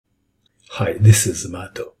Hi, this is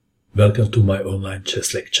Mato. Welcome to my online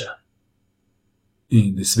chess lecture.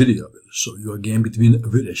 In this video I will show you a game between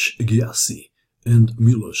Viresh Giasi and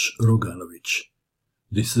Milos Roganovic.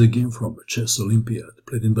 This is a game from Chess Olympiad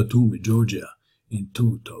played in Batumi, Georgia in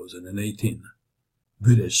 2018.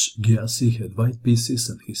 Viresh Giasi had white pieces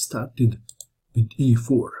and he started with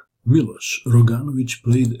e4. Milos Roganovic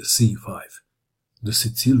played c5, the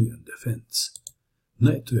Sicilian defense.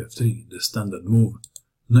 Knight to f3, the standard move.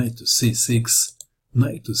 Knight to c6,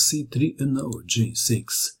 knight to c3 and now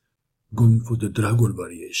g6, going for the dragon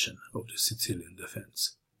variation of the Sicilian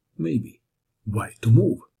defense. Maybe white to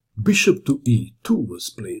move. Bishop to e2 was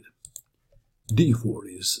played.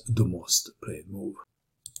 d4 is the most played move.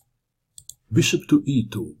 Bishop to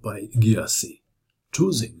e2 by Giasi,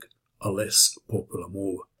 choosing a less popular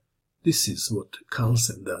move. This is what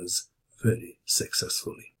Carlsen does very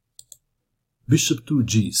successfully. Bishop to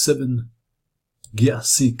g7,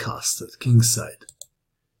 Giasi casted kingside.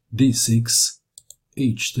 d6,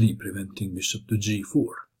 h3 preventing bishop to g4,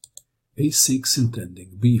 a6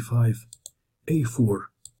 intending b5, a4,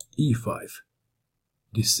 e5.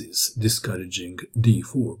 This is discouraging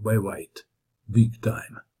d4 by white, big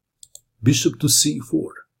time. Bishop to c4,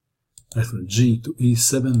 knight from g to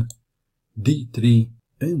e7, d3,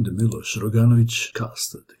 and Milos Roganovic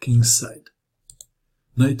casted kingside.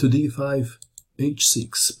 Knight to d5,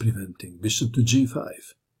 h6 preventing bishop to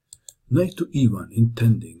g5, knight to e1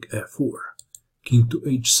 intending f4, king to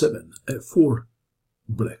h7, f4,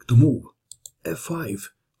 black to move, f5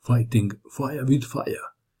 fighting fire with fire,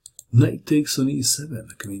 knight takes on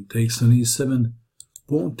e7, queen takes on e7,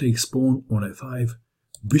 pawn takes pawn on f5,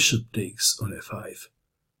 bishop takes on f5.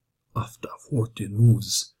 After 14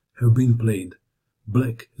 moves have been played,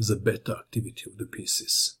 black has a better activity of the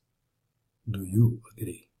pieces. Do you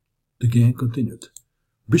agree? The game continued.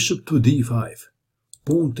 Bishop to d5,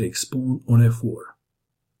 pawn takes pawn on f4,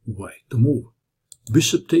 white to move.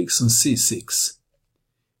 Bishop takes on c6.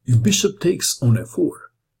 If bishop takes on f4,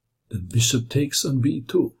 then bishop takes on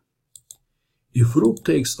b2. If rook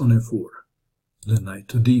takes on f4, then knight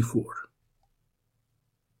to d4.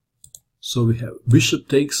 So we have bishop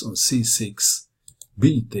takes on c6,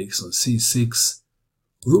 b takes on c6,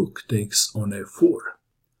 rook takes on f4,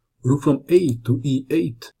 rook from a to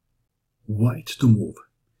e8, white to move.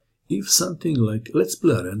 If something like, let's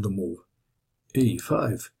play a random move,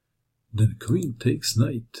 a5, then queen takes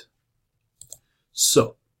knight.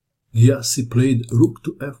 So, Giasi played rook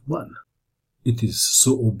to f1. It is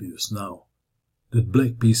so obvious now that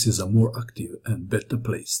black pieces are more active and better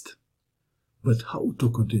placed. But how to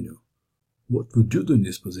continue? What would you do in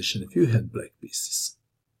this position if you had black pieces?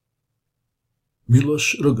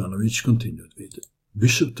 Milos Roganovic continued with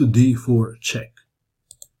bishop to d4 check,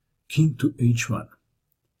 king to h1,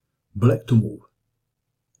 black to move,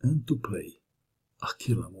 and to play a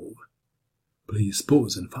killer move. Please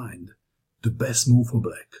pause and find the best move for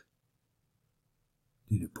black.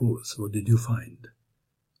 Did you pause? What did you find?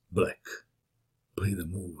 Black played the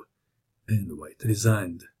move and white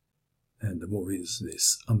resigned, and the move is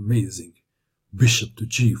this amazing bishop to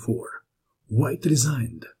g4. White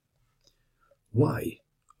resigned. Why?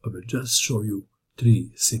 I will just show you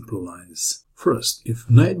 3 simple lines. First, if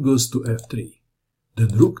knight goes to f3, then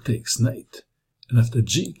rook takes knight, and after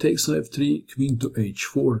g takes on f3, queen to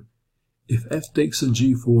h4. If f takes on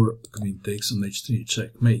g4, queen takes on h3,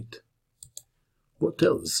 checkmate. What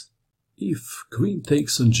else? If queen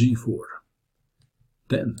takes on g4,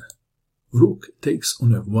 then rook takes on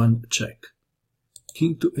f1, check,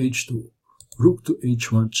 king to h2, rook to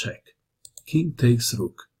h1, check, king takes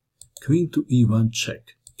rook, queen to e1,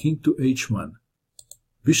 check, king to h1,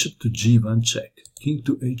 bishop to g1, check, king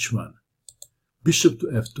to h1, bishop to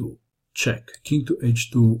f2, check, king to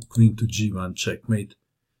h2, queen to g1, checkmate.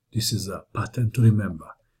 This is a pattern to remember.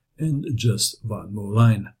 And just one more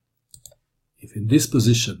line. If in this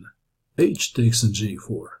position h takes on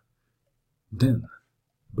g4, then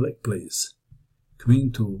black plays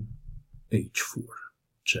queen to h4,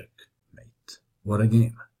 checkmate. What a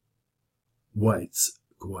game. White's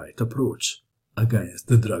quiet approach against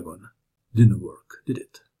the dragon didn't work, did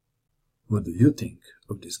it? What do you think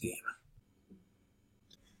of this game?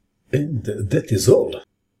 And that is all.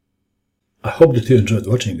 I hope that you enjoyed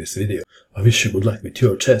watching this video. I wish you good luck with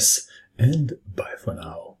your chess, and bye for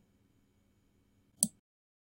now.